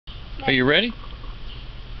Are you ready?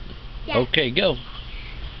 Yeah. Okay, go.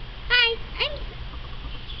 Hi,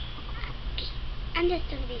 I'm just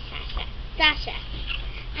gonna be Shasa. Shasa.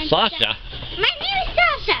 Sasha? My name is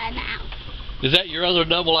Shasa now. Is that your other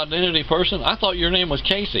double identity person? I thought your name was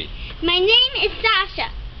Casey. My name is Shasa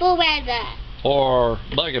forever. Or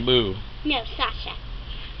Bug-a-Booo. No, Shasa.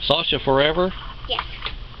 Sasha Forever? Yes.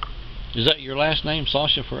 Is that your last name,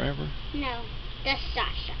 Sasha Forever? No, that's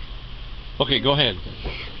Shasa. Okay, go ahead.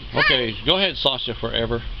 Okay, go ahead, Sasha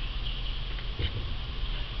Forever.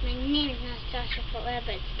 My name is not Shasa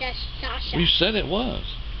forever. It's just Shasa. You said it was.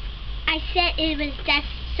 I said it was just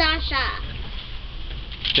Shasa.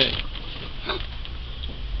 Okay.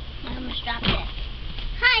 I almost dropped it.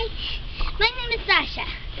 Hi, my name is Shasa,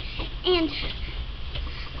 and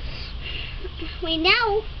right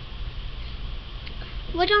now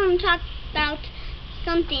we're going to talk about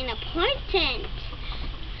something important.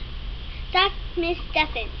 That's Miss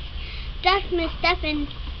Stephens. That's Miss Stephens.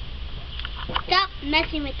 Stop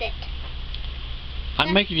messing with it.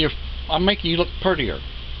 I'm making you look prettier.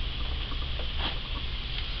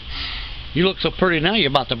 You look so pretty now. You're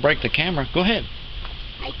about to break the camera. Go ahead.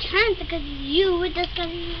 I can't because you were just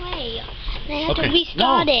getting away. And I have to Okay.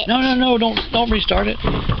 restart it. No, don't restart it.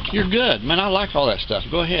 You're good, man. I like all that stuff.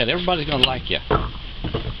 Go ahead. Everybody's gonna like you.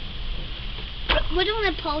 We're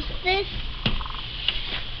going to post this.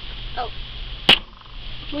 Oh,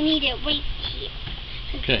 we need it right here.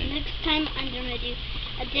 Okay. Next time I'm going to do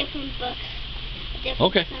a different book. A different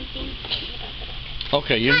Okay. something about the book.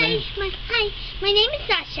 Okay, your name? Hi, my name is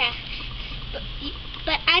Shasa.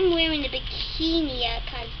 But I'm wearing a bikini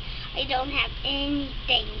because I don't have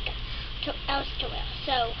anything else to wear.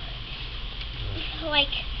 So,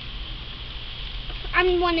 like,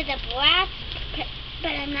 I'm one of the brats, but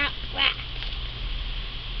I'm not brats.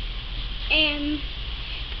 And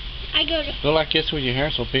I go to... Go like this with your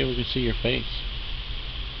hair so people can see your face.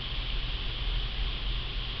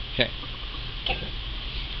 Okay. Okay.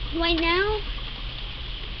 Right now,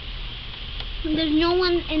 there's no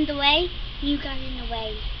one in the way. You got in the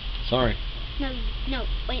way. Sorry. No.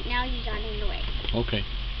 Right now, you got in the way. Okay.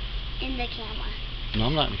 In the camera. No,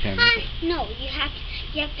 I'm not in the camera. Hi. No, you have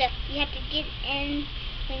to get in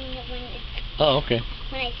when it's. Oh, okay.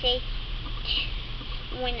 When I say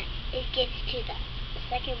when it gets to the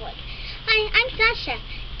second word. Hi, I'm Shasa,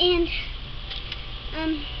 and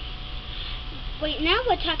right now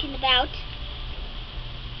we're talking about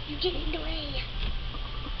you getting in the way.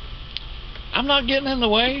 I'm not getting in the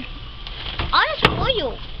way. I'll just pull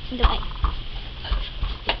you in the way.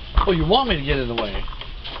 Oh, you want me to get in the way?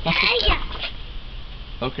 Yeah.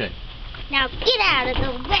 Okay. Now get out of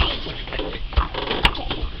the way.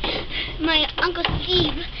 Okay. My Uncle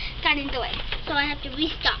Steve got in the way, so I have to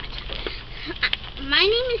restart. My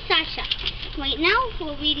name is Shasa. Right now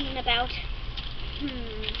we're reading about.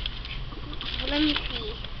 Let me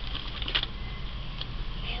see.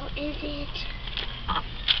 Where is it?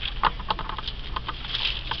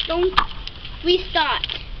 Don't restart,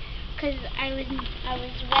 cause I was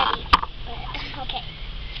ready. But, okay.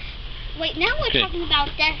 Right now we're talking about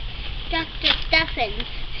Dr. Stephens,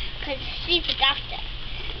 cause she's a doctor.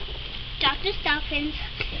 Dr. Stephens.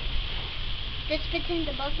 This fits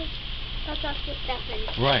into both Dr.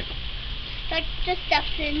 Stephens. Right. Dr.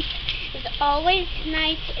 Stephens is always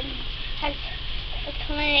nice and has a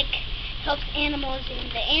clinic, helps animals,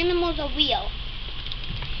 and the animals are real.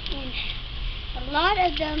 And a lot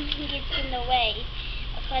of them gets in the way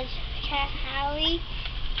because Cat Harry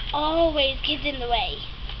always gets in the way.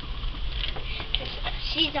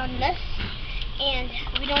 She's a nurse, and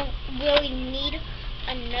we don't really need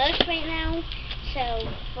a nurse right now, so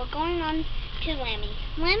we're going on to Lemmy.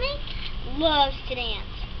 Lemmy loves to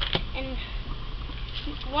dance, and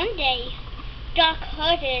one day Doc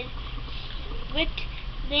heard it with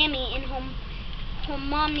Lemmy, and her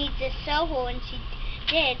mom needs to sell her, and she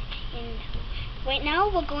did. And right now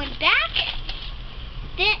we're going back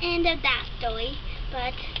the end of that story,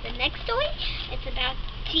 but the next story it's about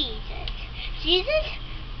Jesus. Jesus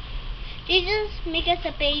make us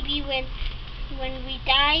a baby when we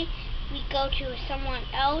die. We go to someone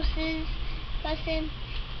else's person,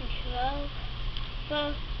 and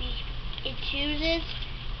whoever it chooses,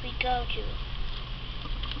 we go to.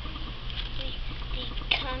 They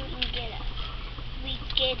come and get us. We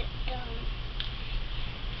get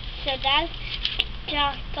so that's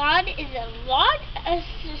God is a lot of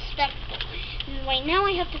respectful. And right now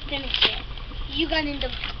I have to finish it. You got in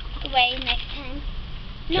the way next time.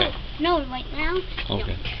 No, right now.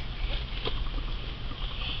 Okay.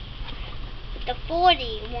 No. The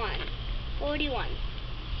 41.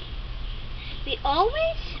 We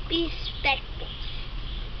always be respectful.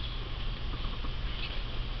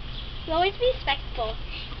 always be respectful,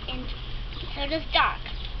 and so does Doc.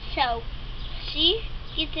 So she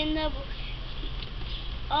gets in the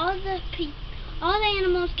all the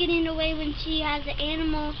animals get in the way when she has an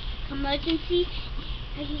animal emergency.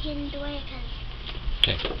 Are you getting in the way?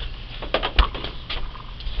 Okay.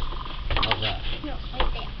 How's that? No,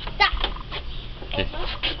 right there. Stop. Okay.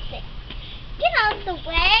 Over there. Get out of the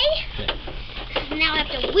way. Okay. Now I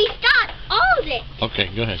have to restart all of it. Okay,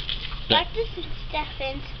 go ahead. Dr.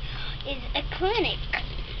 Steffens is a clinic,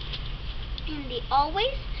 and they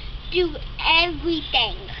always do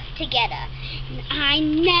everything together. And I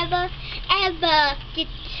never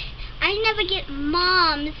get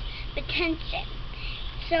Mom's attention.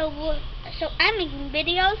 So I'm making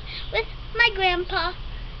videos with my grandpa,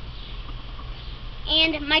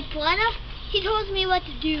 and my brother. He tells me what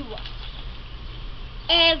to do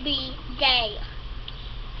every day.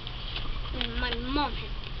 And my mom has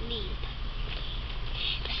to leave.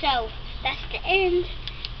 So that's the end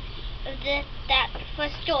of that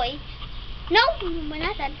first story. No, we're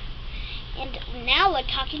not done. And now we're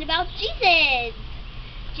talking about Jesus.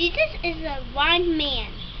 Jesus is a blind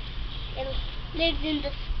man. He lives in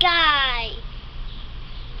the sky.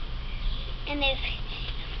 And if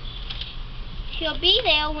he'll be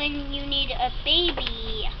there when you need a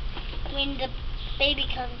baby. When the baby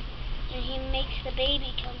comes, and he makes the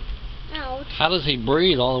baby come out. How does he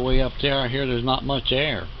breathe all the way up there? I hear there's not much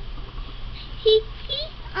air. He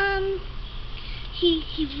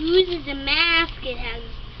uses a mask. It has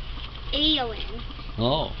air in.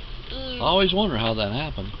 Oh. I always wonder how that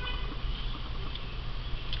happened.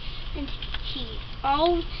 And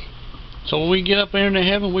so when we get up there into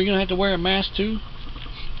heaven, we're going to have to wear a mask too?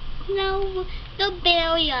 No, they'll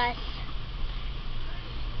bury us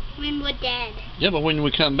when we're dead. Yeah, but when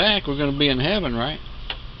we come back, we're going to be in heaven, right?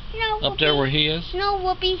 No, up there where he is? No,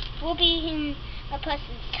 we'll be in a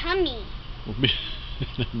person's tummy. We'll be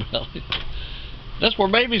in the belly. That's where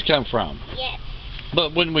babies come from. Yes.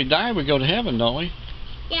 But when we die, we go to heaven, don't we?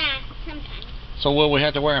 Yeah, sometimes. So will we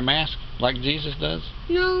have to wear a mask like Jesus does?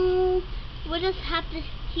 No, we'll just have to.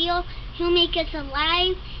 He'll make us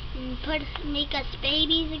alive and make us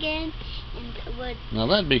babies again, and now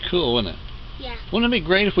that'd be cool, wouldn't it? Yeah. Wouldn't it be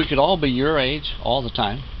great if we could all be your age all the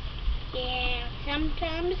time? Yeah,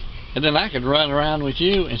 sometimes. And then I could run around with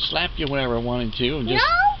you and slap you whenever I wanted to, and just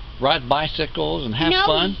ride bicycles and have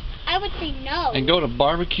fun. I would say no. And go to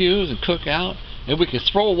barbecues and cook out, and we could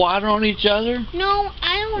throw water on each other. No,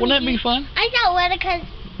 I don't want to. Wouldn't that be fun? I got water because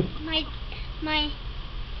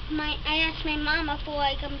I asked my mom before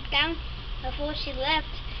I come down, before she left,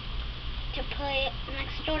 to play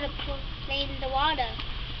next door to play in the water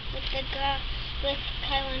with the girl, with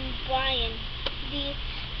Kyle and Brian.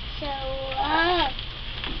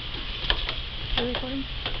 Are you recording?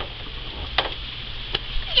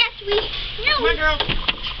 Yes, no. Come on, girl.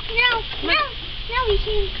 No, we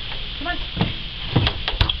can't. Come on.